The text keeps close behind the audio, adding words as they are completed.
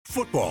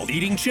Football,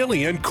 eating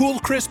chili, and cool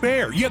crisp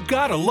air. You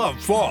gotta love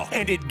fall,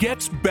 and it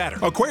gets better.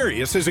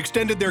 Aquarius has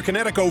extended their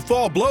Connecticut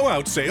Fall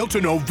Blowout Sale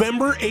to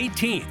November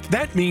 18th.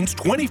 That means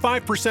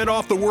 25%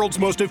 off the world's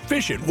most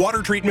efficient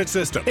water treatment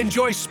system.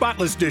 Enjoy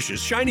spotless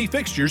dishes, shiny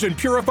fixtures, and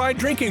purified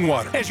drinking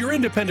water. As your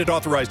independent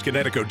authorized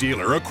Connecticut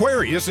dealer,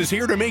 Aquarius is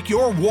here to make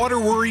your water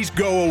worries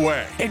go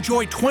away.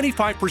 Enjoy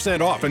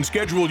 25% off and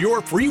schedule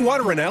your free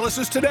water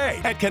analysis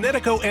today at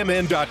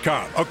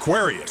ConnecticutMN.com.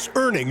 Aquarius,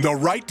 earning the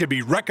right to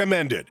be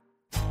recommended.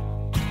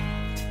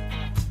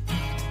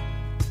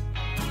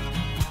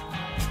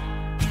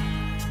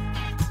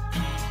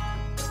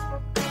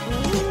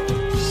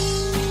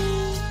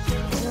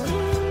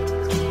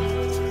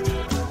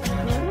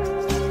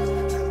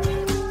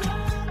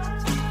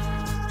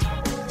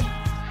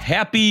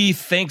 Happy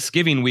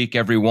Thanksgiving week,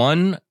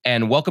 everyone,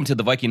 and welcome to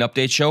the Viking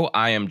Update Show.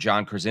 I am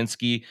John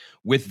Krasinski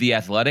with The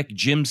Athletic.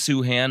 Jim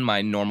Suhan,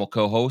 my normal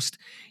co-host,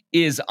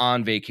 is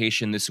on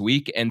vacation this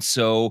week, and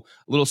so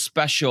a little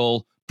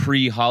special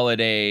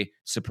pre-holiday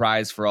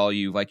surprise for all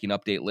you Viking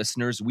Update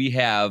listeners. We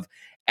have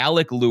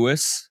Alec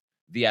Lewis,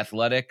 The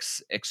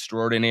Athletic's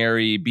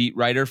extraordinary beat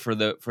writer for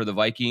the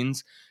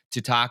Vikings,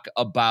 to talk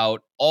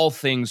about all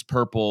things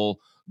purple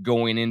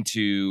going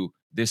into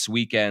this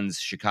weekend's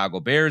Chicago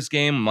Bears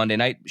game, Monday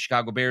night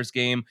Chicago Bears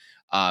game,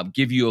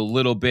 give you a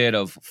little bit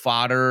of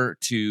fodder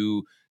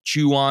to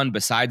chew on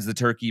besides the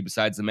turkey,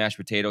 besides the mashed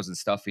potatoes and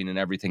stuffing and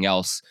everything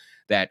else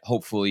that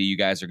hopefully you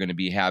guys are going to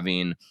be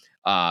having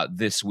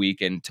this week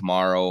and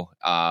tomorrow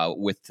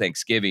with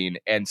Thanksgiving.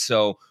 And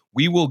so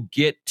we will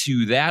get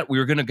to that.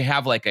 We're going to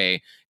have like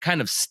a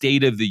kind of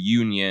State of the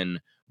Union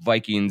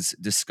Vikings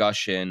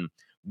discussion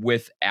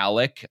with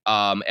Alec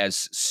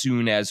as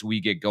soon as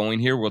we get going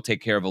here. We'll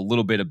take care of a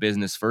little bit of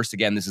business first.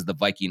 Again, this is the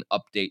Viking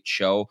Update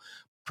Show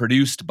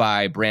produced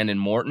by Brandon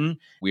Morton.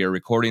 We are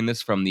recording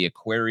this from the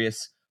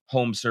Aquarius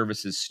Home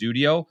Services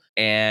studio.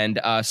 And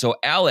so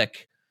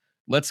Alec,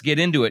 let's get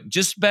into it.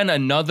 Just been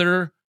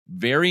another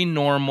very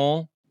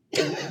normal,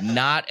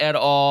 not at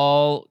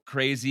all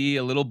crazy,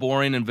 a little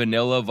boring and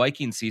vanilla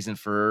Viking season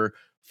for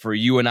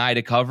you and I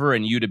to cover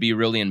and you to be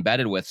really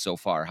embedded with so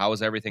far. How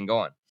is everything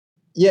going?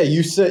 Yeah,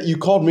 you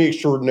called me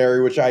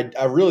extraordinary, which I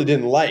really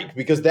didn't like,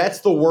 because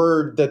that's the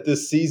word that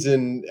this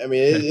season, I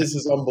mean, this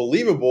is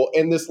unbelievable.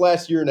 And this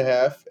last year and a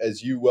half,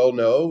 as you well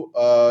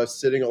know,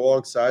 sitting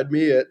alongside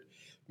me at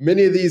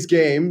many of these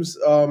games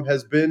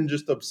has been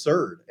just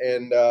absurd.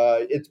 And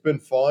it's been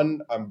fun.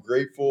 I'm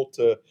grateful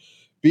to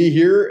be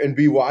here and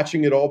be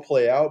watching it all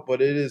play out.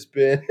 But it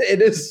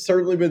has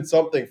certainly been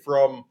something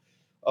from,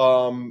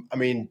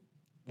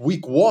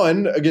 week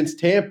one against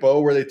Tampa,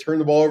 where they turned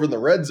the ball over in the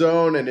red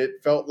zone, and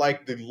it felt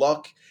like the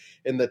luck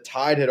and the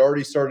tide had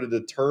already started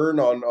to turn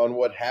on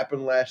what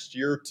happened last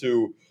year,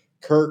 to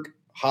Kirk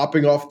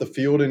hopping off the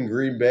field in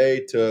Green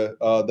Bay, to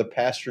the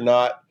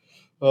Pastronaut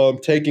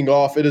taking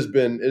off. It has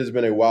been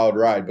a wild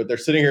ride, but they're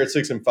sitting here at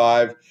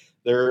 6-5.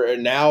 They're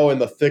now in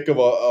the thick of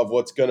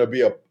what's going to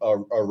be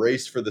a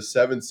race for the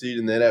 7th seed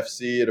in the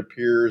NFC, it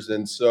appears.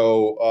 And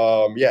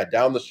so,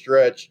 down the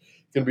stretch,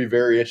 it's going to be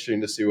very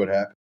interesting to see what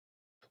happens.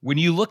 When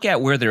you look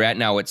at where they're at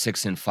now at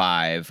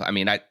 6-5, I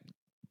mean,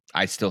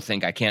 I still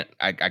think I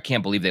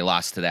can't believe they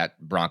lost to that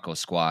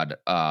Broncos squad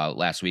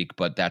last week,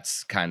 but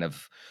that's kind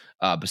of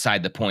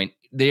beside the point.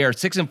 They are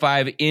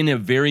 6-5 in a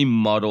very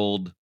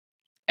muddled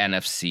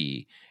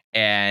NFC,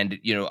 and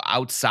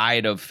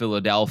outside of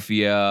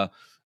Philadelphia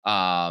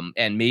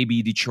and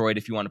maybe Detroit,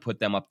 if you want to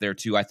put them up there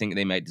too, I think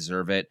they might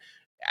deserve it.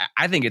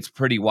 I think it's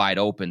pretty wide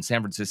open,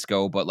 San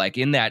Francisco, but like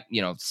in that,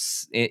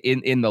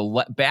 in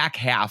the back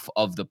half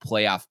of the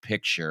playoff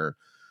picture,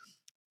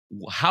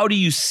 how do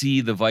you see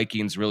the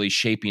Vikings really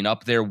shaping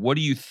up there? What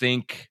do you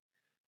think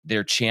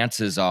their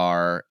chances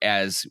are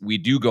as we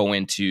do go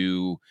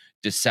into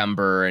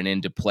December and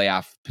into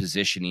playoff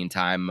positioning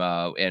time?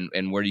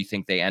 And where do you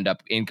think they end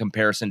up in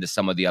comparison to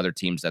some of the other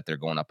teams that they're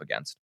going up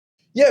against?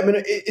 Yeah, I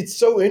mean, it's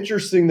so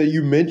interesting that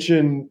you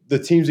mentioned the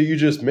teams that you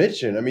just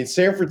mentioned. I mean,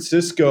 San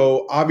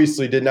Francisco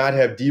obviously did not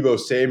have Deebo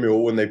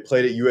Samuel when they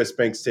played at US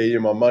Bank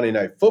Stadium on Monday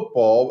Night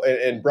Football,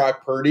 and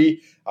Brock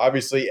Purdy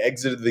obviously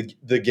exited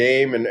the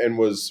game and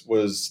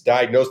was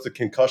diagnosed with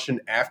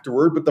concussion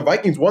afterward. But the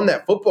Vikings won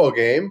that football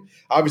game.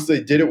 Obviously,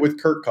 they did it with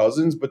Kirk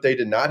Cousins, but they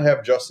did not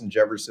have Justin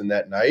Jefferson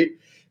that night.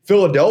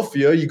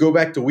 Philadelphia, you go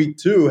back to week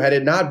 2, had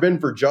it not been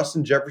for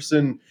Justin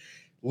Jefferson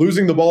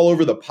losing the ball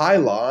over the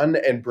pylon,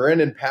 and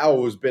Brandon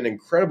Powell has been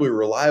incredibly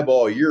reliable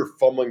all year,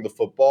 fumbling the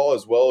football,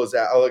 as well as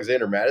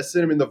Alexander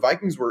Mattison. I mean, the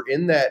Vikings were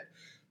in that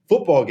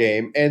football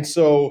game. And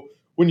so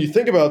when you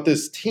think about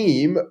this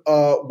team,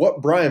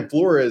 what Brian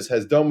Flores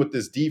has done with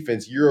this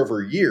defense year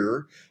over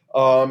year,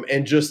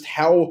 and just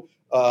how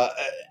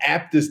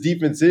apt this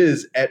defense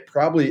is at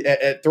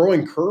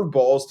throwing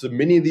curveballs to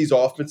many of these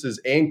offenses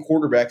and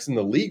quarterbacks in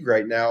the league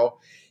right now,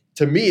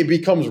 to me, it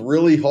becomes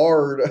really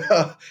hard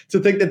to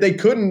think that they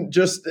couldn't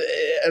just,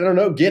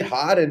 get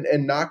hot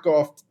and knock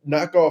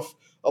off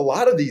a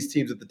lot of these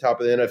teams at the top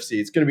of the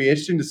NFC. It's going to be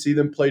interesting to see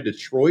them play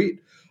Detroit.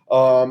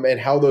 and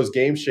how those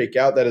games shake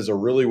out. That is a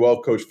really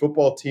well-coached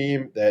football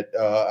team that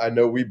I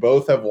know we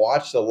both have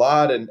watched a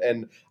lot,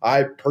 and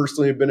I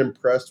personally have been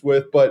impressed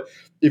with. But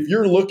if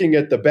you're looking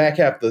at the back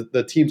half,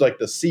 the teams like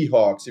the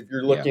Seahawks, if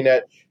you're looking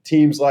at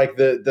teams like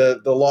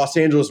the Los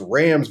Angeles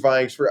Rams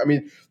vying for, I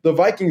mean, the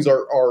Vikings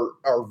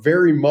are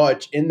very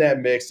much in that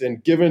mix.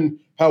 And given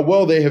how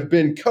well they have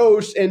been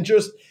coached, and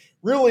just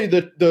really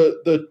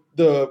the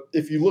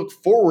if you look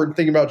forward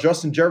thinking about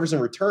Justin Jefferson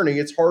returning,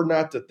 it's hard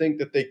not to think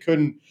that they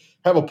couldn't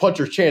have a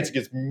puncher's chance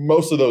against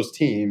most of those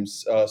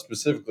teams,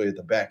 specifically at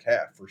the back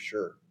half for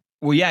sure.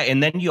 Well, yeah,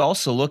 and then you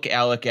also look,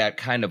 Alec, at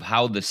kind of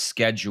how the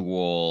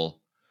schedule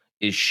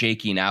is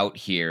shaking out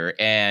here.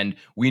 And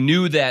we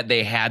knew that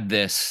they had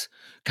this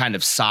kind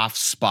of soft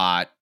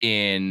spot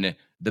in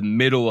the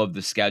middle of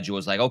the schedule.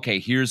 It's like, okay,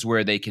 here's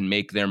where they can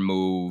make their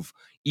move,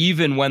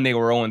 even when they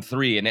were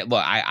 0-3. And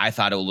I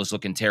thought it was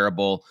looking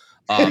terrible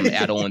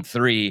at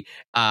 0-3.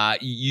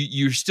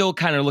 You're still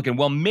kind of looking,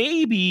 well,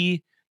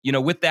 maybe,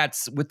 with that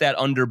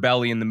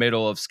underbelly in the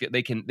middle of,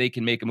 they can make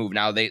a move.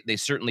 Now they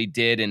certainly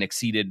did and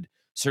exceeded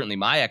certainly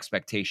my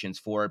expectations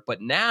for it.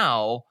 But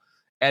now,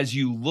 as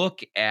you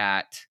look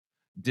at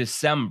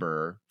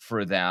December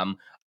for them,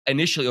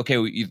 initially, okay,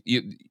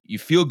 you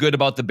feel good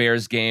about the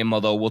Bears game,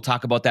 although we'll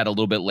talk about that a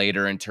little bit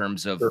later in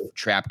terms of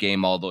trap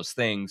game, all those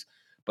things.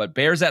 But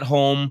Bears at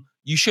home,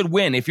 you should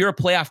win. If you're a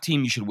playoff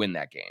team, you should win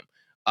that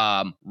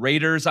game.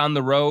 Raiders on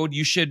the road,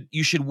 you should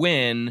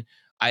win.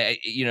 I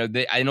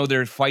know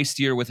they're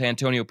feistier with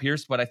Antonio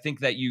Pierce, but I think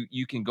that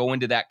you can go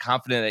into that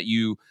confident that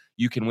you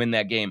can win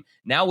that game.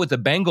 Now with the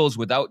Bengals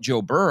without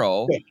Joe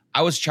Burrow,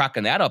 I was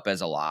chalking that up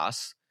as a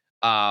loss.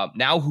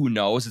 Now who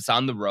knows? It's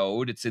on the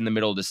road. It's in the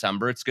middle of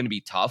December. It's going to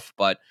be tough,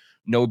 but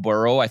no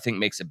Burrow, I think,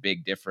 makes a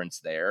big difference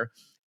there.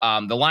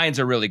 The Lions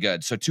are really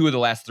good. So 2 of the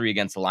last 3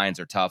 against the Lions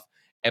are tough.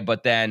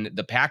 But then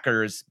the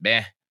Packers,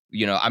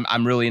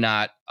 I'm really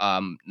not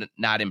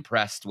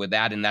impressed with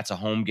that. And that's a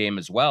home game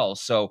as well.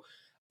 So,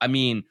 I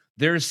mean,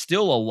 there's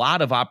still a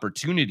lot of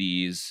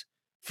opportunities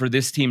for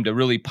this team to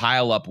really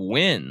pile up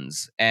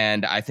wins.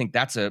 And I think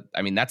that's a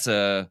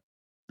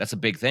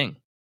big thing.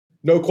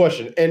 No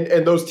question.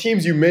 And those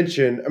teams you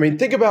mentioned, I mean,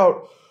 think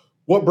about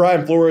what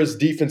Brian Flores'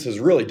 defense has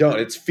really done.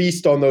 It's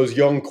feast on those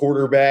young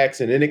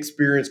quarterbacks and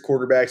inexperienced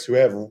quarterbacks who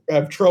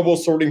have trouble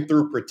sorting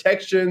through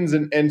protections.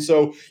 And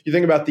so you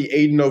think about the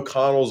Aiden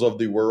O'Connells of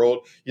the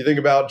world. You think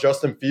about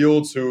Justin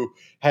Fields, who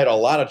had a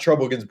lot of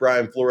trouble against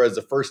Brian Flores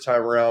the first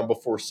time around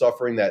before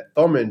suffering that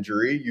thumb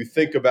injury. You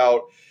think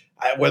about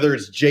whether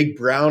it's Jake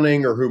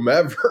Browning or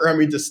whomever, I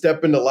mean, to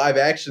step into live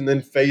action,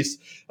 then face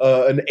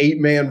an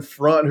 8-man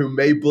front who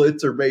may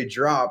blitz or may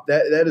drop,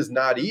 that is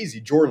not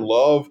easy. Jordan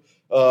Love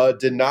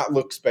did not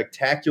look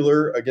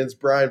spectacular against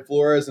Brian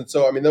Flores. And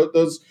so, I mean,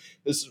 those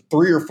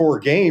 3 or 4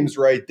 games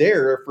right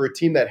there for a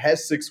team that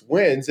has 6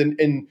 wins.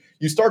 And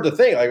you start to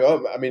think, like,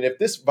 oh, I mean, if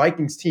this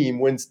Vikings team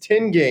wins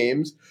 10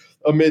 games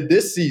amid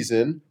this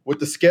season with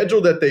the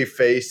schedule that they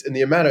face and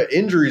the amount of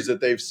injuries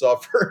that they've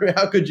suffered,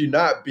 how could you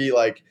not be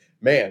like,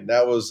 man,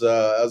 that was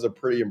a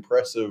pretty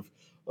impressive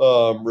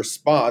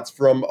response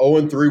from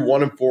 0-3,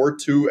 1-4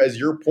 to, as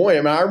your point.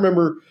 I mean, I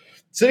remember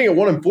sitting at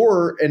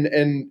 1-4,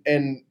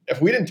 and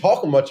if we didn't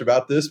talk much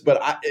about this,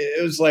 but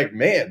it was like,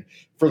 man,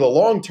 for the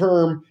long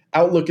term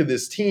outlook of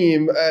this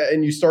team,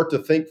 and you start to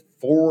think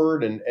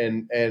forward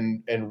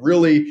and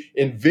really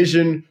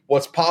envision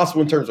what's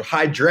possible in terms of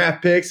high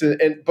draft picks.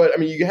 But I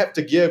mean, you have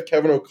to give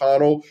Kevin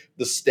O'Connell,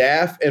 the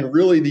staff, and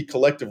really the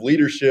collective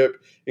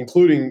leadership,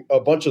 including a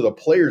bunch of the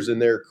players in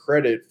there,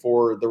 credit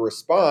for the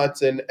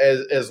response. And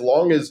as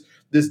long as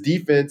this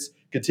defense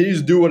continues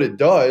to do what it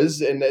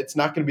does, and it's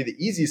not going to be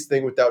the easiest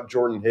thing without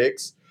Jordan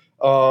Hicks,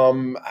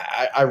 I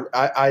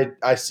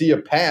see a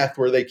path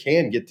where they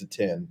can get to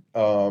 10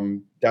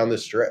 down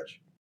this stretch.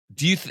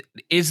 Do you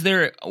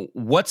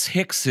what's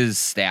Hicks's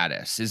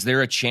status? Is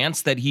there a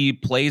chance that he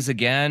plays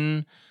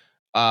again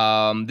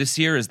this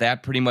year? Is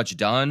that pretty much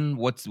done?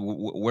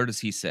 Where does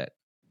he sit?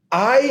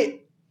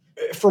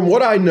 From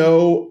what I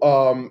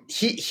know,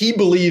 he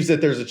believes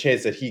that there's a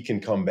chance that he can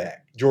come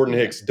back. Jordan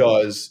Hicks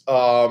does.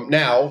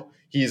 Now,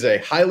 he's a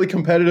highly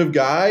competitive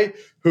guy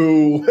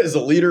who is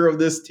a leader of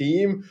this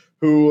team,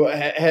 who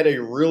had a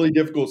really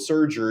difficult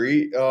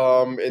surgery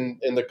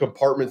in the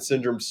compartment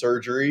syndrome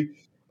surgery.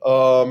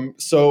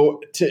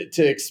 So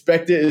to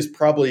expect it is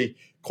probably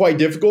quite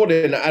difficult.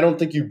 And I don't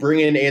think you bring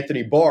in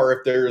Anthony Barr if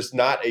there's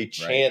not a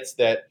chance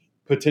that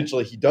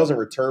potentially he doesn't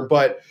return.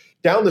 But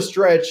down the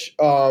stretch,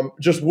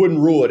 just wouldn't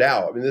rule it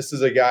out. I mean, this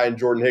is a guy in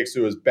Jordan Hicks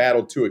who has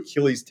battled 2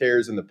 Achilles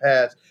tears in the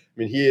past. I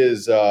mean, he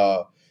is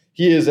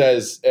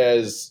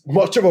as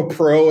much of a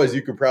pro as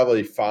you could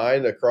probably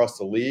find across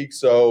the league.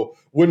 So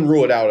wouldn't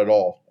rule it out at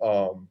all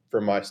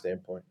from my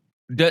standpoint.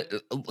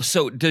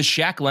 So does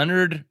Shaq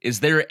Leonard, is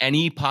there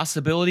any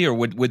possibility, or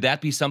would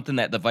that be something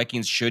that the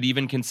Vikings should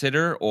even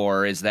consider?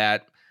 Or is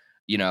that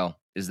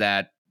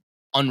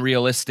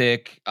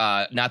unrealistic,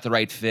 not the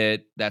right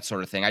fit, that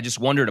sort of thing? I just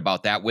wondered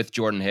about that with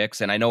Jordan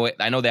Hicks. And I know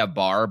they have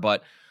Barr,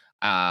 but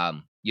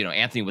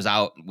Anthony was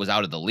out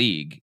of the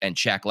league, and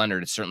Shaq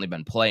Leonard has certainly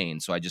been playing.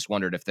 So I just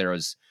wondered if there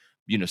was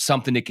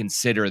something to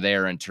consider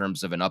there in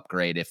terms of an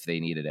upgrade if they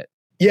needed it.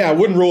 Yeah, I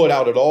wouldn't rule it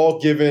out at all,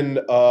 given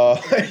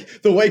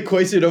the way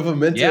Kwesi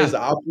Adofo-Mensah is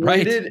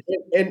operated,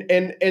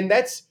 right. and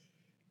that's,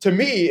 to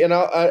me, and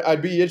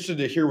I'd be interested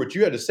to hear what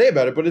you had to say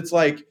about it. But it's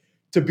like,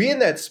 to be in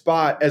that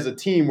spot as a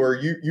team where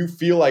you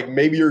feel like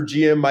maybe your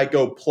GM might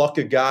go pluck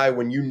a guy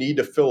when you need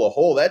to fill a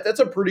hole. That's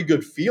a pretty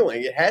good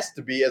feeling. It has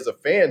to be, as a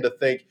fan, to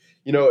think,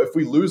 if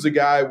we lose a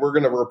guy, we're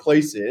going to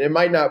replace it. It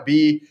might not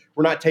be,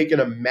 we're not taking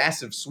a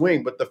massive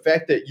swing, but the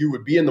fact that you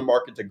would be in the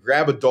market to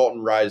grab a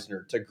Dalton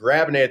Reisner, to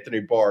grab an Anthony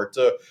Barr,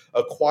 to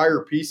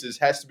acquire pieces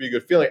has to be a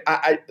good feeling.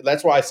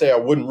 That's why I say I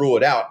wouldn't rule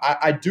it out.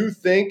 I do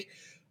think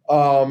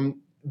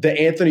the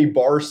Anthony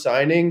Barr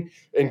signing,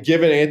 and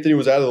given Anthony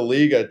was out of the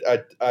league,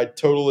 I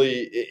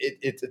totally,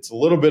 it's a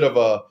little bit of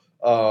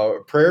a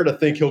prayer to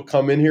think he'll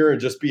come in here and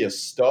just be a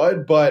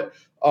stud, but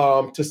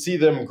to see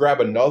them grab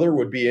another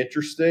would be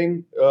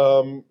interesting.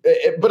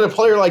 But a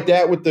player like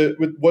that with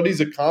what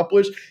he's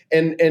accomplished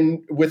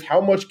and with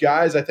how much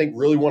guys I think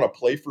really want to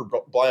play for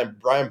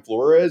Brian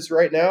Flores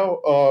right now,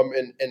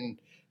 and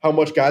how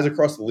much guys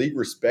across the league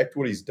respect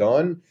what he's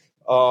done,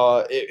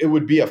 it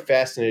would be a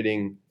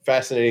fascinating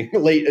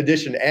late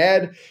edition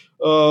ad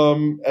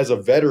as a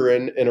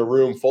veteran in a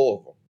room full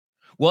of them.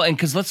 Well, and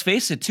because let's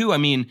face it too, I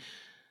mean,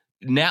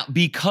 now,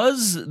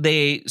 because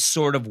they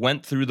sort of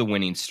went through the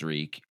winning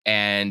streak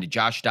and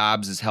Josh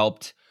Dobbs has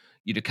helped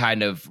you to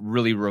kind of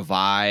really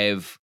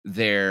revive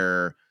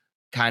their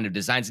kind of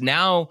designs.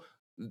 Now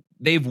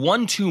they've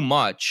won too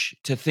much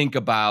to think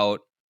about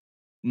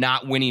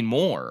not winning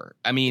more.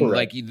 I mean,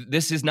 Correct. like,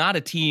 this is not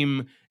a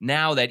team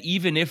now that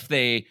even if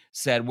they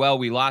said, well,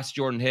 we lost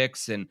Jordan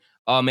Hicks and,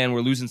 oh man, we're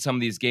losing some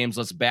of these games,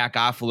 let's back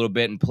off a little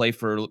bit and play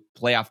for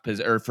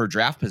for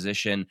draft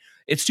position.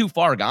 It's too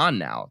far gone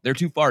now. They're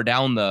too far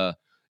down the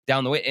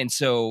way. And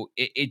so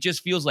it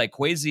just feels like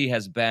Kwesi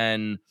has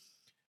been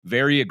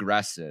very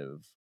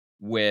aggressive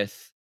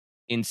with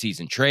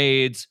in-season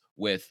trades,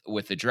 with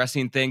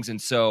addressing things.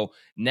 And so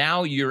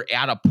now you're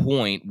at a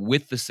point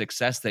with the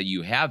success that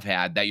you have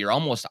had that you're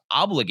almost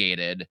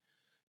obligated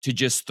to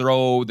just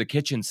throw the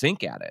kitchen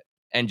sink at it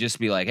and just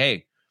be like,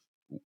 hey,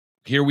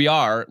 here we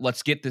are.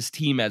 Let's get this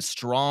team as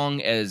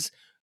strong as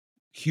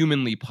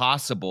humanly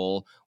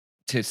possible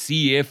to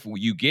see if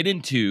you get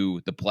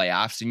into the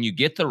playoffs and you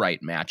get the right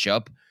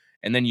matchup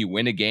and then you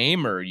win a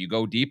game or you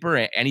go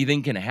deeper.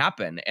 Anything can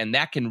happen. And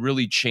that can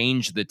really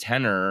change the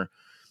tenor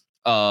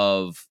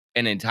of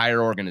an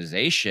entire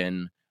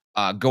organization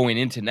going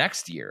into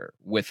next year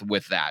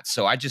with that.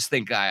 So I just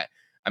think,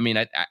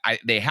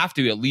 they have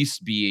to at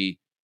least be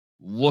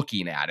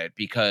looking at it,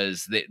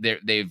 because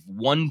they've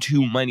won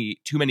too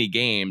many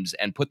games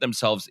and put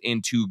themselves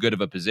in too good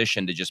of a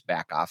position to just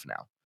back off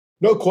now.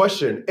 No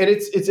question. And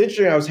it's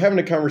interesting. I was having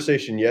a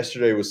conversation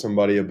yesterday with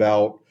somebody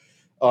about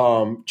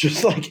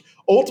just like,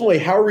 ultimately,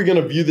 how are we going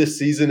to view this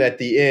season at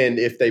the end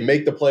if they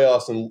make the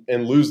playoffs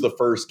and lose the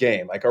first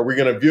game? Like, are we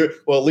going to view it,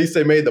 well, at least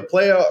they made the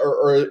playoff,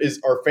 or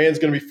is our fans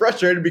going to be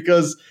frustrated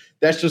because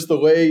that's just the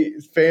way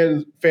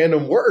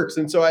fandom works?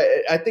 And so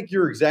I think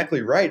you're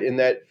exactly right in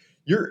that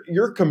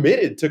you're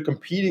committed to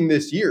competing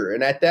this year.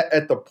 And at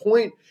the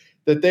point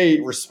that they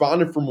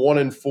responded from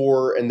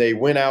 1-4 and they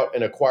went out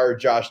and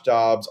acquired Josh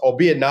Dobbs,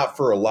 albeit not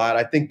for a lot,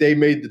 I think they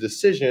made the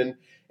decision,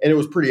 and it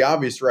was pretty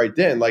obvious right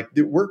then. Like,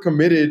 we're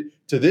committed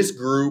to this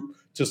group,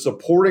 to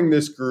supporting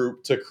this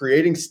group, to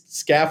creating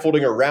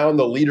scaffolding around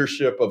the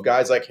leadership of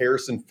guys like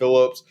Harrison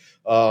Phillips,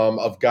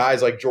 of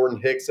guys like Jordan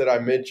Hicks that I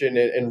mentioned,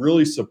 and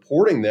really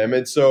supporting them.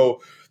 And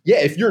so, yeah,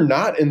 if you're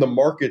not in the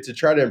market to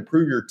try to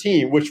improve your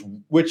team, which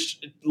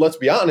let's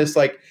be honest,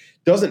 like,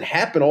 doesn't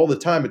happen all the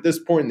time at this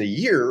point in the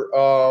year,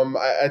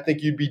 I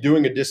think you'd be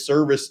doing a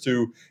disservice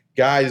to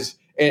guys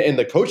and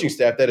the coaching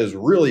staff that has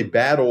really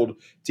battled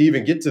to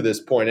even get to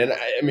this point. And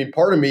I mean,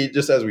 part of me,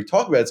 just as we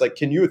talk about it, it's like,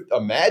 can you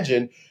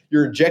imagine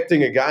you're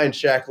injecting a guy in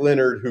Shaq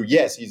Leonard who,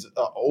 yes, he's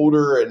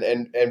older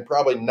and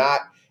probably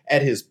not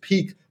at his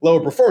peak level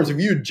of performance. If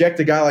you inject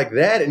a guy like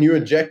that and you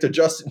inject a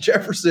Justin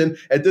Jefferson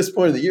at this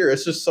point of the year,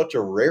 it's just such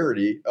a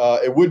rarity.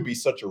 It would be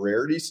such a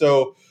rarity.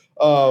 So,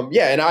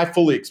 and I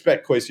fully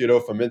expect Kwesi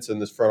Adofo-Mensah in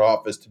this front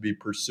office to be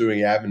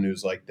pursuing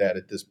avenues like that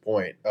at this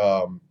point,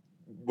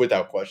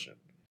 without question.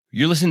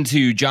 You're listening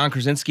to John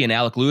Krasinski and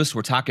Alec Lewis.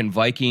 We're talking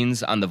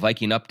Vikings on the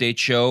Viking Update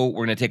Show.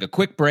 We're going to take a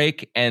quick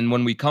break, and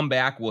when we come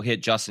back, we'll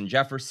hit Justin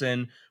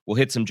Jefferson, we'll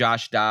hit some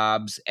Josh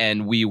Dobbs,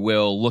 and we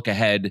will look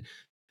ahead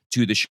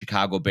to the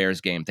Chicago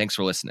Bears game. Thanks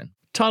for listening.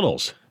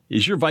 Tunnels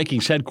is your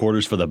Vikings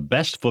headquarters for the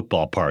best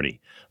football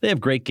party. They have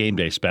great game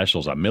day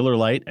specials on Miller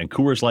Lite and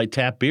Coors Light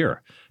tap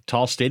beer.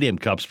 Tall stadium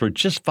cups for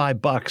just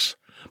 $5,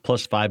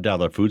 plus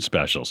 $5 food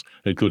specials,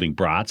 including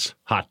brats,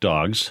 hot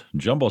dogs,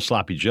 jumbo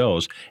sloppy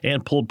joes,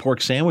 and pulled pork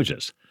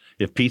sandwiches.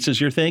 If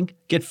pizza's your thing,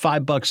 get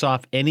 $5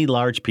 off any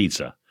large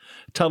pizza.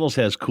 Tunnels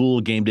has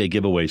cool game day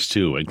giveaways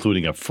too,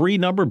 including a free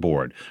number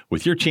board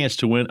with your chance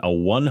to win a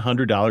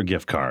 $100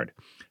 gift card.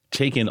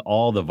 Take in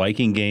all the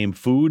Viking game,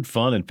 food,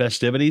 fun, and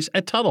festivities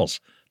at Tuttle's.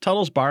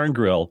 Tuttle's Bar and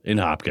Grill in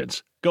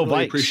Hopkins. Go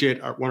Really Vikes.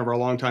 appreciate one of our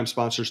longtime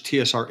sponsors,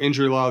 TSR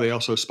Injury Law. They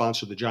also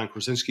sponsor the John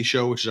Krasinski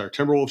Show, which is our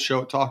Timberwolves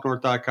show at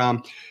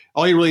TalkNorth.com.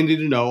 All you really need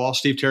to know, all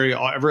Steve Terry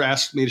ever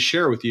asked me to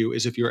share with you,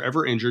 is if you're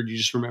ever injured, you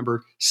just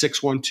remember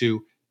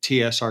 612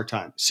 TSR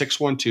time.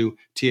 612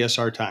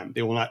 TSR time.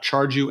 They will not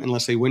charge you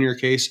unless they win your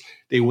case.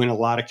 They win a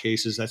lot of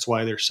cases. That's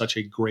why they're such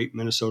a great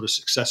Minnesota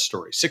success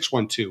story.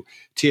 612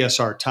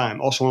 TSR time.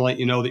 Also want to let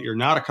you know that you're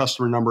not a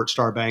customer number at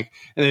Star Bank,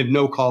 and they have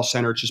no call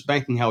center. It's just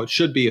banking how it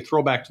should be. A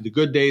throwback to the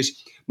good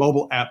days.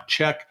 Mobile app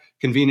check.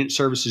 Convenient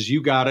services,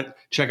 you got it.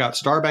 Check out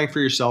Star Bank for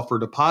yourself for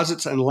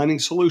deposits and lending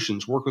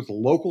solutions. Work with a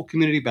local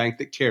community bank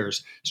that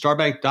cares.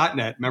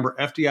 Starbank.net, member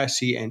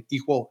FDIC and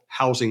equal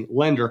housing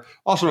lender.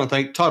 Also want to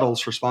thank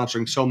Tuttle's for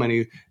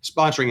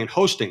sponsoring and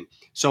hosting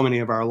so many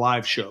of our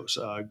live shows.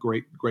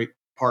 Great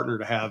partner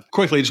to have.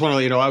 Quickly, just want to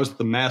let you know, I was at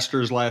the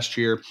Masters last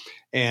year,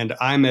 and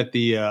I'm at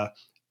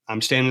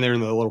I'm standing there in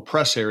the little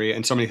press area,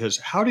 and somebody says,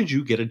 "How did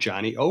you get a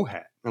Johnny O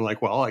hat?" I'm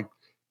like, "Well, I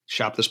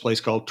shop this place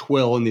called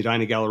Twill in the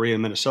Edina Galleria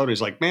in Minnesota."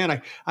 He's like,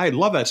 "Man, I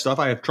love that stuff.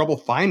 I have trouble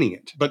finding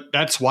it." But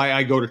that's why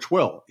I go to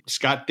Twill.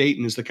 Scott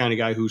Dayton is the kind of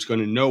guy who's going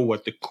to know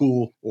what the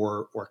cool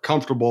or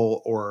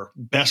comfortable or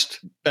best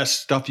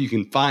stuff you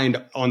can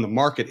find on the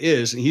market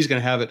is. And he's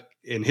going to have it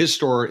in his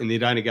store in the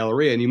Edina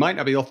Galleria, and you might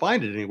not be able to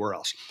find it anywhere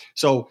else.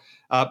 So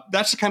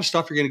that's the kind of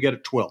stuff you're going to get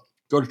at Twill.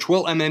 Go to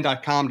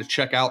twillmn.com to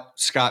check out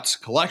Scott's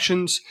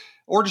collections,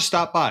 or just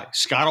stop by.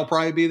 Scott will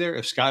probably be there.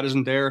 If Scott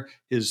isn't there,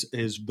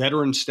 his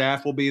veteran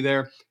staff will be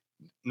there.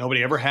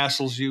 Nobody ever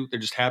hassles you. They're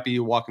just happy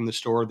you walk in the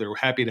store. They're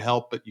happy to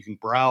help, but you can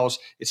browse.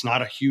 It's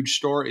not a huge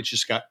store. It's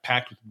just got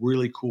packed with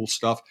really cool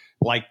stuff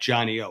like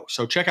Johnny O.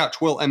 So check out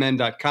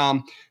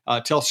twillmn.com.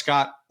 Tell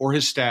Scott or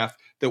his staff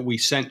that we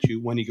sent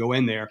you when you go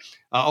in there.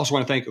 I also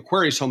want to thank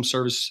Aquarius Home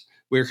Service.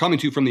 We are coming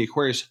to you from the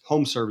Aquarius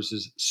Home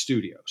Services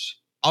studios.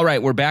 All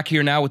right, we're back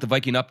here now with the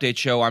Viking Update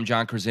Show. I'm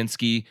John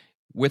Krasinski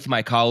with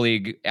my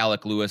colleague,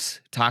 Alec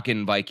Lewis,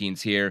 talking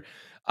Vikings here.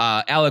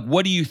 Alec,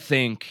 what do you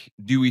think?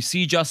 Do we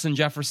see Justin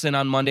Jefferson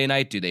on Monday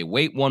night? Do they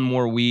wait one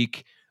more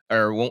week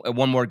or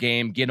one more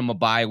game, get him a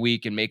bye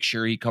week, and make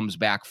sure he comes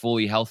back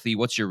fully healthy?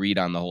 What's your read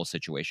on the whole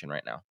situation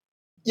right now?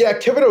 Yeah,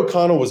 Kevin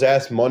O'Connell was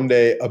asked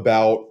Monday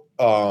about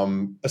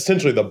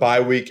essentially the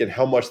bye week and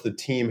how much the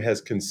team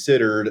has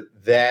considered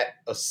that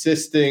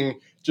assisting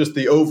just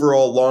the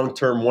overall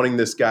long-term wanting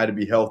this guy to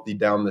be healthy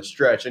down the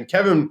stretch. And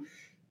Kevin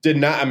did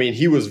not, I mean,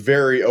 he was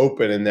very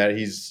open in that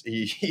he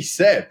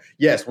said,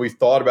 yes, we've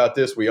thought about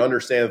this. We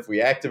understand if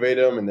we activate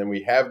him and then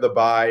we have the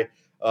bye,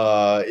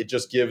 it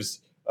just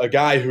gives a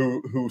guy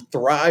who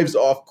thrives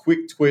off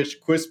quick twitch,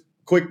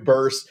 quick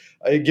bursts.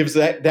 It gives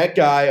that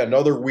guy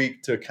another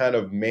week to kind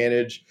of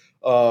manage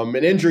an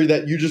injury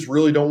that you just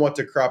really don't want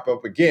to crop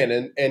up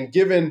again. And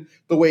given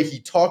the way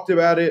he talked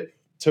about it,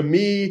 to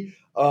me,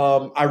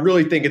 I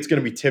really think it's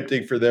going to be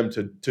tempting for them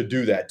to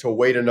do that, to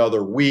wait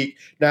another week.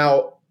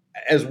 Now,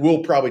 as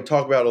we'll probably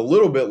talk about a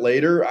little bit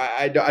later,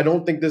 I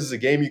don't think this is a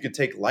game you could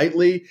take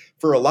lightly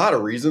for a lot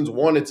of reasons.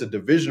 One, it's a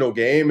divisional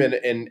game,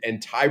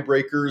 and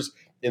tiebreakers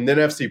in the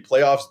NFC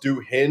playoffs do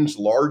hinge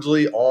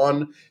largely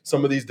on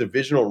some of these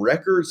divisional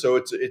records. So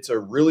it's a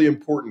really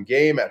important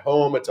game at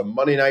home. It's a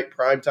Monday night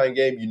primetime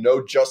game. You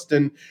know,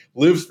 Justin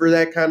lives for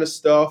that kind of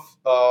stuff.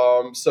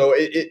 So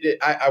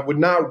I would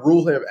not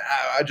rule him.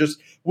 I just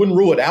wouldn't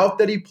rule it out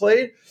that he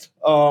played.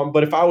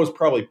 But if I was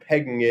probably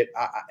pegging it,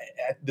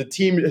 the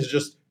team has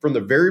just, from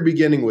the very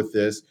beginning with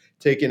this,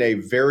 taken a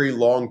very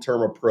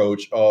long-term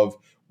approach of,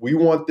 we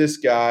want this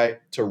guy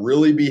to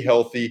really be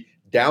healthy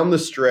down the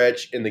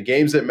stretch in the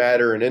games that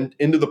matter and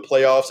into the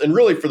playoffs, and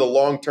really for the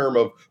long term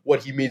of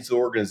what he means to the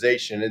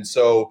organization. And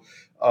so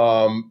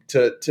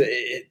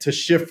to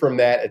shift from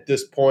that at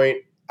this point,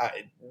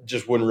 it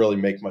just wouldn't really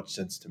make much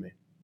sense to me.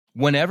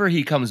 Whenever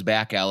he comes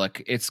back,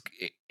 Alec,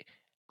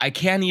 I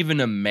can't even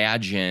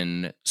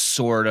imagine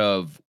sort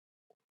of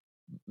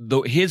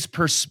his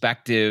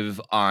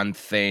perspective on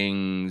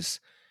things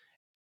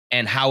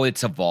and how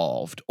it's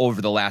evolved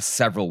over the last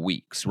several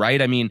weeks, right?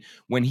 I mean,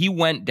 when he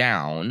went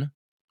down,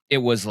 it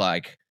was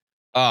like,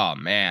 oh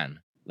man,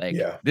 like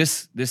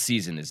this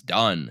season is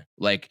done.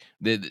 Like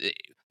the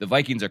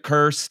Vikings are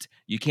cursed.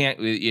 You can't,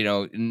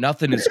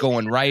 nothing is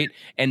going right.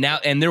 And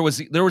there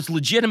was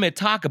legitimate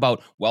talk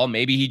about, well,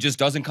 maybe he just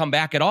doesn't come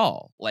back at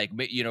all. Like,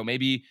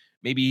 maybe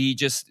he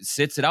just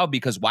sits it out,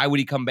 because why would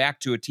he come back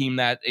to a team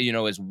that,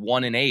 is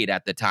 1-8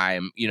 at the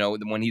time,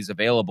 when he's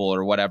available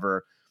or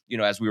whatever,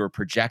 as we were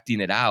projecting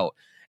it out.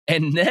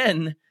 And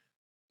then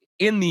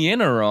in the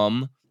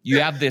interim, you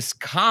have this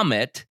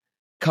comet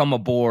come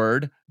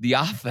aboard the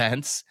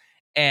offense,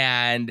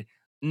 and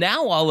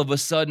now all of a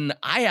sudden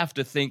I have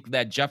to think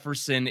that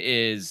Jefferson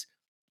is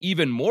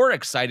even more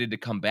excited to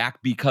come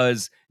back,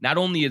 because not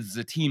only is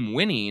the team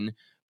winning,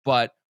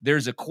 but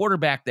there's a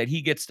quarterback that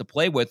he gets to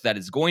play with that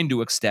is going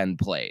to extend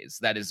plays,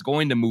 that is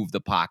going to move the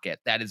pocket,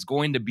 that is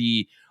going to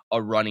be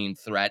a running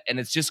threat,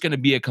 and it's just going to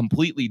be a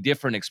completely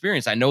different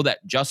experience. I know that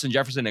Justin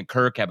Jefferson and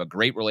Kirk have a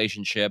great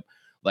relationship.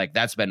 Like,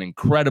 that's been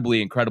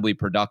incredibly, incredibly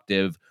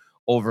productive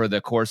over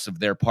the course of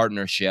their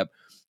partnership.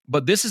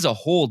 But this is a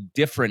whole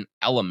different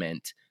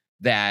element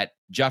that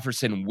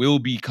Jefferson will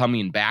be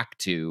coming back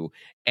to.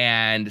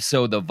 And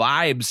so the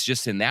vibes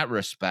just in that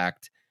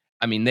respect,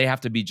 I mean, they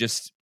have to be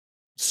just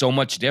so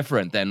much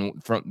different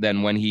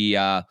than when he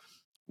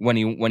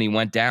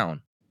went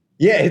down.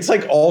 Yeah, it's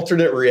like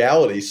alternate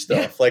reality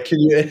stuff. Like,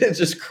 it's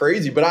just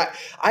crazy. But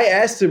I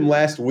asked him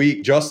last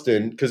week,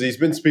 Justin, because he's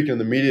been speaking to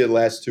the media the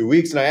last 2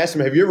 weeks, and I asked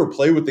him, "Have you ever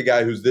played with the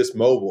guy who's this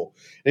mobile?"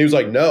 And he was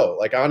like, "No,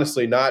 like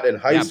honestly, not in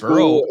high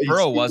school."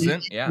 Burrow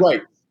wasn't. Yeah,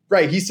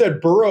 right. He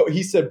said Burrow's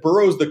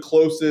the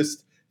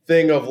closest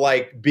thing of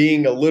like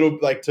being a little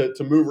like to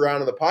move around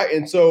in the pocket.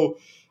 And so,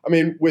 I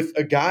mean, with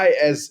a guy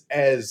as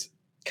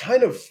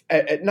kind of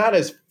not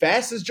as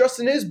fast as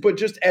Justin is, but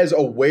just as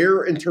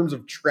aware in terms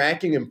of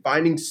tracking and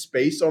finding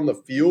space on the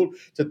field,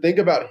 to think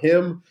about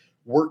him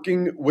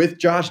working with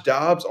Josh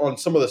Dobbs on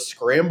some of the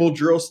scramble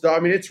drill stuff. I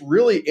mean, it's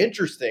really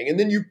interesting. And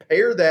then you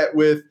pair that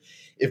with,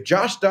 if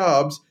Josh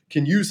Dobbs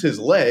can use his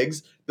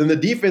legs, then the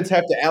defense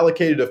have to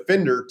allocate a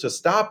defender to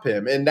stop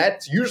him. And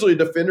that's usually a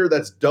defender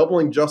that's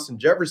doubling Justin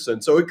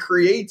Jefferson. So it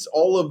creates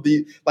all of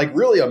the, like,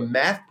 really a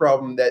math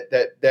problem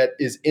that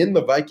is in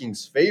the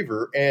Vikings'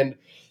 favor. And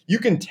you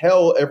can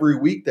tell every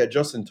week that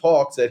Justin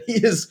talks that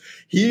he is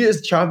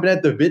chomping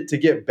at the bit to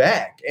get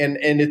back. And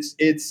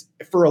it's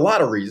for a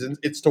lot of reasons.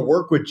 It's to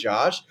work with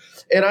Josh.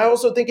 And I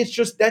also think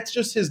that's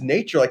just his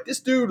nature. Like, this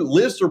dude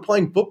lives for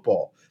playing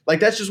football. Like,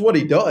 that's just what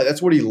he does.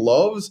 That's what he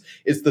loves.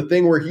 It's the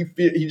thing where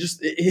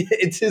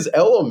it's his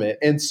element.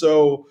 And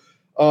so,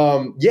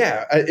 I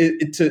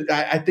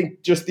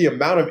think just the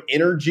amount of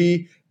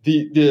energy,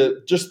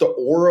 the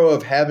aura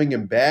of having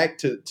him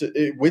back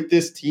with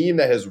this team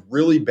that has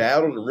really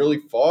battled and really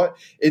fought,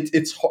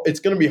 it's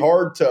going to be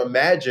hard to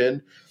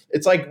imagine.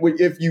 It's like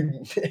if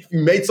you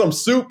made some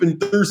soup and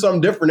threw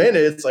something different in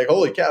it, it's like,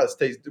 holy cow, this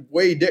tastes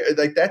way different.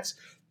 Like, that's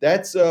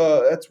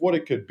what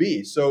it could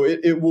be. So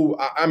it will.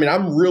 I mean,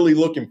 I'm really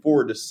looking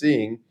forward to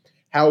seeing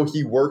how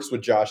he works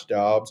with Josh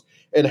Dobbs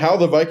and how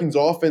the Vikings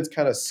offense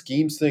kind of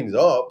schemes things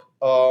up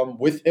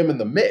with him in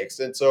the mix.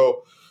 And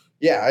so,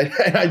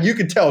 yeah, you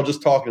can tell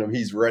just talking to him,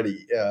 he's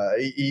ready.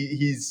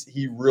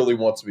 He really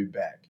wants to be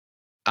back.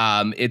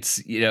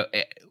 It's,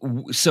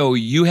 so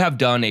you have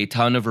done a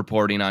ton of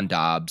reporting on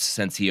Dobbs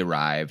since he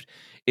arrived.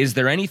 Is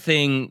there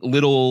anything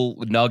little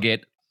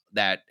nugget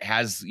that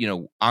has,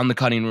 on the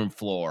cutting room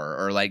floor,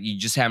 or like you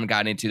just haven't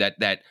gotten into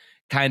that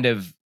kind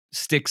of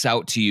sticks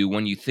out to you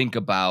when you think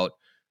about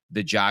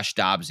the Josh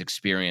Dobbs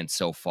experience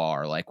so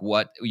far? Like,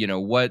 what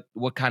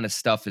kind of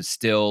stuff is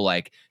still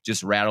like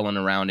just rattling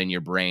around in your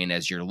brain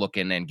as you're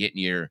looking and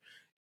getting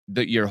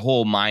your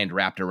whole mind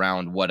wrapped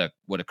around what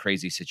a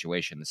crazy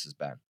situation this has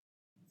been?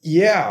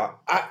 Yeah,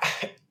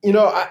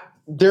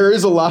 there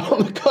is a lot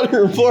on the cutting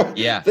room floor.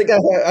 Yeah,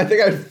 I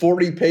think I had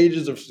 40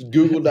 pages of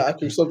Google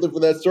Docs or something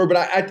for that story. But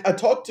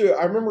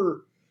I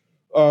remember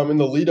in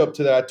the lead up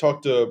to that, I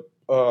talked to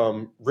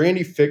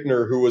Randy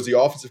Fichtner, who was the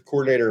offensive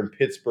coordinator in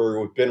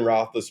Pittsburgh with Ben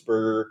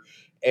Roethlisberger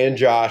and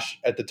Josh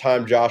at the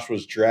time Josh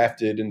was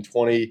drafted in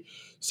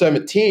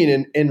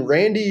 2017. And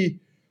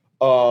Randy,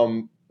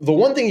 the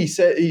one thing he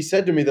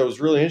said to me that was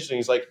really interesting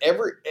is, like,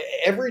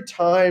 every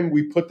time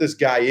we put this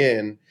guy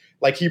in,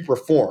 like, he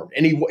performed.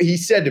 And he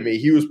said to me,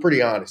 he was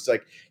pretty honest.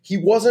 Like, he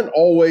wasn't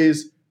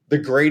always the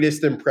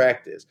greatest in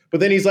practice. But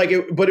then he's like,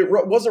 it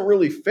wasn't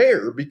really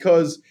fair,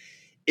 because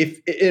if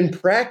in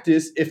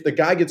practice, if the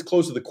guy gets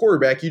close to the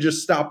quarterback, you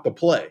just stop the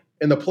play.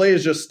 And the play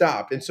is just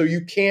stopped. And so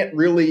you can't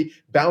really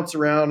bounce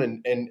around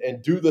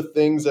and do the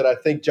things that I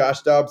think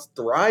Josh Dobbs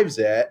thrives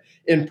at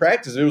in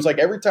practice. It was like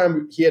every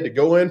time he had to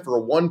go in for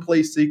a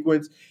one-play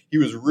sequence, he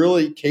was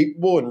really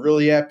capable and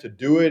really apt to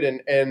do it.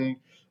 And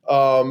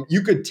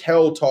you could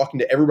tell, talking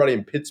to everybody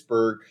in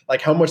Pittsburgh,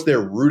 like, how much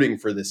they're rooting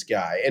for this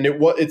guy. And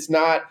it's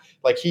not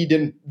like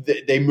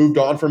they moved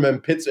on from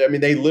him. I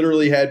mean, they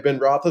literally had Ben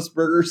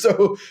Roethlisberger,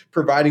 so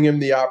providing him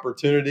the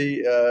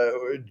opportunity,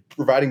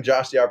 providing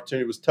Josh the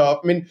opportunity was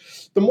tough. I mean,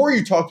 the more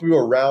you talk to people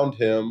around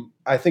him,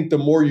 I think the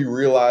more you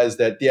realize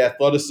that the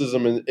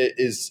athleticism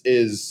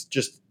is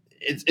just,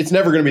 it's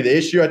never going to be the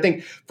issue. I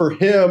think for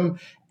him,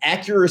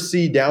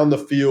 accuracy down the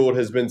field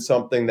has been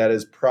something that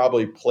has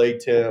probably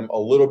plagued him a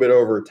little bit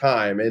over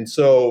time. And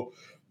so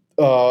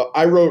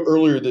I wrote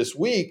earlier this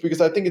week,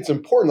 because I think it's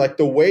important, like,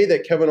 the way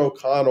that Kevin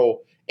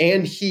O'Connell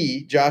and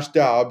Josh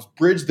Dobbs,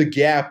 bridge the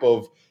gap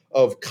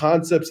of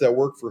concepts that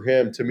work for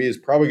him, to me, is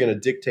probably going to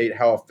dictate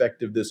how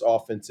effective this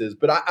offense is.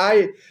 But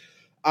I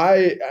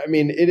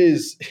mean,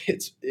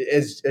 it's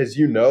as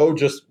you know,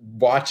 just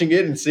watching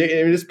it and seeing,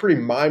 I mean, it's pretty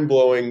mind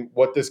blowing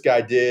what this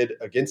guy did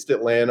against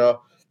Atlanta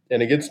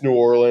and against New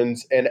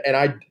Orleans. And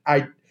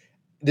I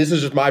this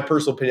is just my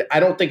personal opinion. I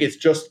don't think it's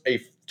just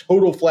a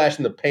total flash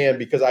in the pan,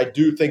 because I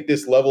do think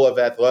this level of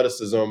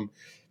athleticism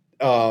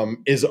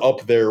is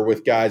up there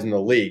with guys in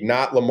the league.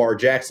 Not Lamar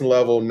Jackson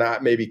level,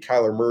 not maybe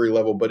Kyler Murray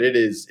level, but it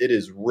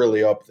is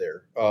really up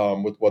there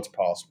with what's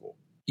possible.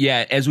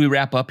 Yeah, as we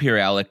wrap up here,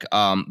 Alec,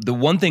 the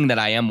one thing that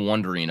I am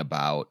wondering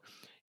about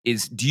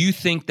is, do you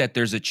think that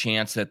there's a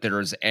chance that there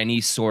is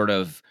any sort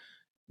of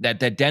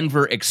that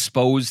Denver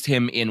exposed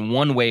him in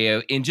one way,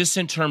 in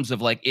terms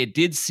of like, it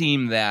did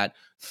seem that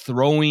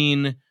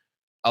throwing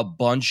a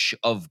bunch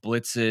of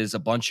blitzes, a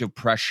bunch of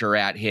pressure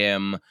at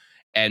him,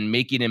 and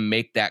making him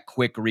make that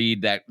quick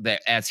read, that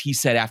as he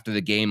said after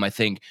the game, I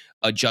think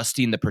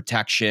adjusting the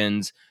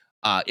protections,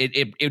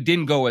 it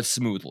didn't go as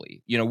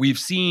smoothly. We've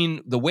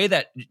seen the way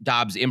that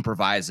Dobbs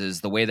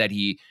improvises, the way that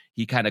he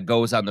kind of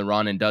goes on the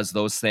run and does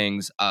those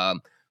things.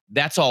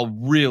 That's all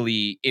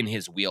really in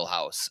his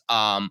wheelhouse.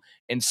 And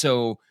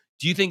so,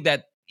 do you think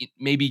that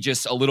maybe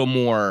just a little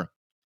more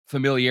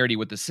familiarity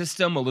with the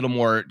system, a little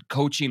more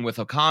coaching with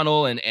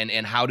O'Connell,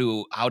 and how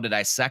to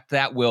dissect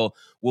that will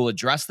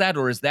address that?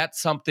 Or is that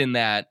something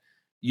that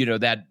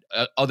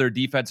other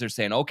defenses are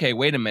saying, okay,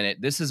 wait a minute,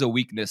 this is a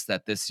weakness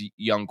that this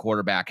young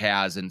quarterback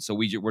has, and so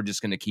we're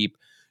just going to keep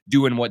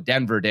doing what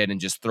Denver did and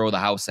just throw the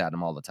house at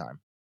him all the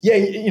time? Yeah,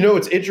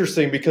 it's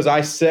interesting because I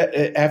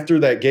said after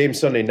that game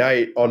Sunday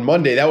night, on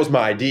Monday, that was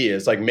my idea.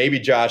 It's like maybe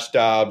Josh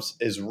Dobbs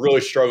has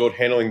really struggled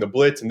handling the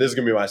blitz, and this is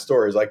going to be my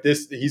story. It's like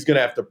this, he's going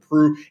to have to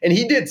prove, and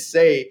he did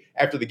say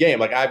after the game,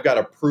 like, I've got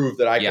to prove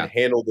that I can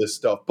handle this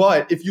stuff.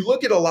 But if you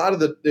look at a lot of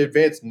the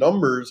advanced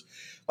numbers,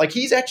 like,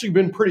 he's actually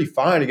been pretty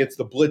fine against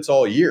the blitz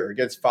all year,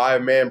 against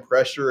 5-man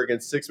pressure,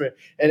 against 6-man.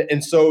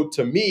 And so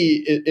to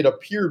me, it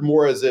appeared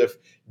more as if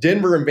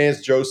Denver and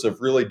Vance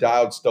Joseph really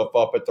dialed stuff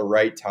up at the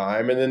right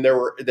time. And then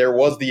there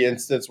was the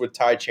instance with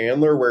Ty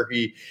Chandler where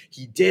he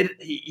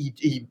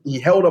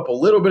held up a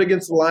little bit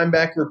against the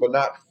linebacker, but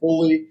not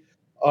fully.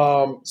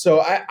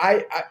 So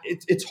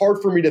it's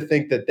hard for me to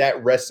think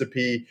that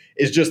recipe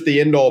is just the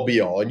end all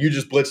be all, and you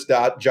just blitz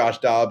Josh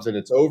Dobbs and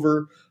it's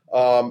over.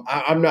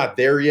 I'm not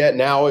there yet.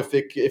 Now, if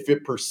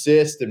it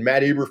persists and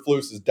Matt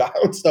Eberflus is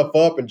dialing stuff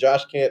up and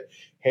Josh can't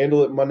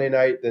handle it Monday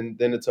night, then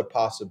it's a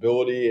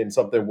possibility and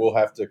something we'll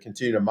have to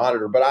continue to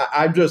monitor. But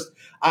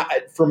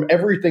I from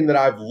everything that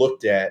I've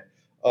looked at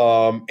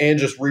and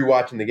just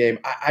rewatching the game,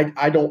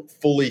 I don't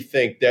fully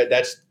think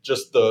that's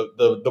just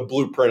the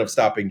blueprint of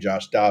stopping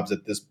Josh Dobbs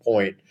at this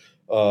point.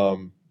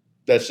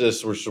 That's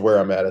just where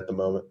I'm at the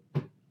moment.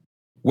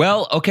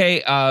 Well,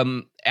 okay.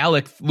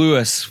 Alec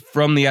Lewis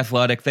from The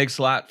Athletic, thanks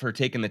a lot for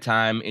taking the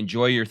time.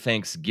 Enjoy your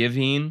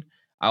Thanksgiving.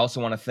 I also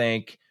want to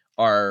thank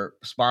our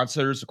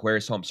sponsors,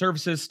 Aquarius Home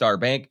Services, Star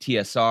Bank,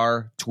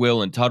 TSR,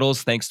 Twill, and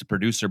Tuttles. Thanks to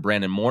producer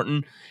Brandon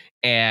Morton.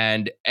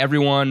 And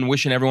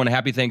wishing everyone a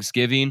happy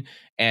Thanksgiving.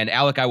 And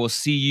Alec, I will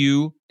see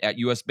you at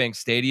US Bank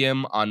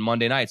Stadium on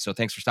Monday night. So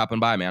thanks for stopping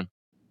by, man.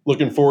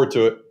 Looking forward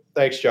to it.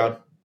 Thanks, John.